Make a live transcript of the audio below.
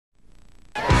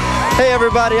Hey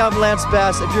everybody, I'm Lance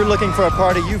Bass. If you're looking for a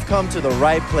party, you've come to the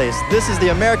right place. This is the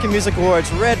American Music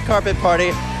Awards red carpet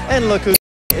party, and look who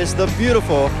is the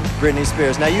beautiful Britney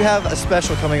Spears. Now you have a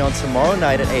special coming on tomorrow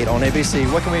night at 8 on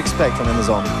ABC. What can we expect from In the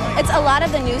Zone? It's a lot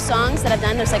of the new songs that I've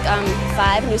done. There's like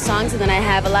 5 new songs, and then I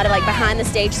have a lot of like behind the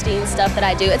stage scene stuff that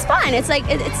I do. It's fun. It's like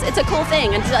it's a cool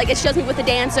thing, and like it shows me with the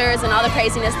dancers and all the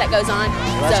craziness that goes on.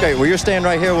 Well, that's great. Well, you're staying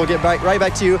right here. We'll get right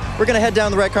back to you. We're gonna head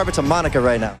down the red carpet to Monica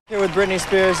right now. Here with Britney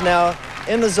Spears now.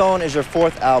 In the Zone is your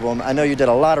 4th album. I know you did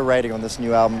a lot of writing on this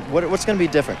new album. What's gonna be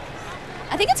different?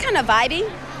 I think it's kind of vibey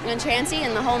and trancy,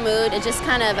 and the whole mood. It just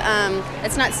kind of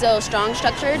it's not so strong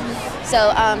structured.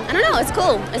 So I don't know. It's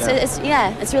cool.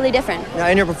 It's really different. Now,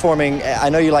 in your performing, I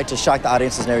know you like to shock the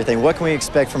audiences and everything. What can we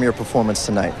expect from your performance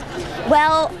tonight?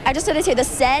 Well, I just wanted to say the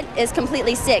set is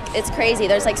completely sick. It's crazy.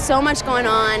 There's like so much going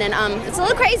on, and it's a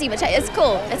little crazy, but it's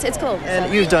cool. It's cool.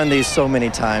 And you've done these so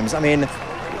many times. I mean,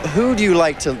 who do you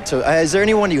like to is there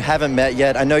anyone you haven't met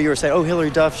yet? I know you were saying, oh, Hillary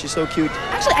Duff, she's so cute.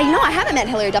 Actually, I haven't met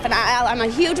Hillary Duff, and I'm a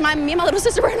huge, me and my little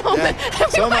sister were at home. Yeah.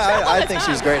 So I think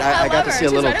she's great. I got to see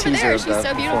a little teaser of the She's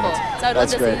so beautiful. So I'd love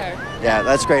to see her. Yeah,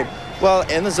 that's great. Well,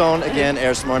 In the Zone, again,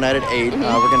 airs tomorrow night at 8. We're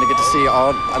going to get to see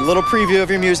a little preview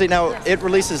of your music. Now, it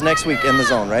releases next week, In the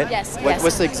Zone, right? Yes.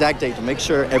 What's the exact date to make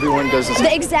sure everyone goes to see?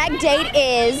 The exact date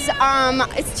is,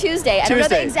 it's Tuesday. I don't know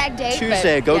the exact date.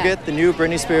 Tuesday. Go get the new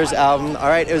Britney Spears album. All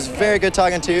right, it was very good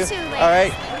talking to you. All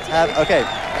right,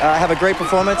 have a great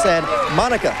performance. And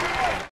Monica,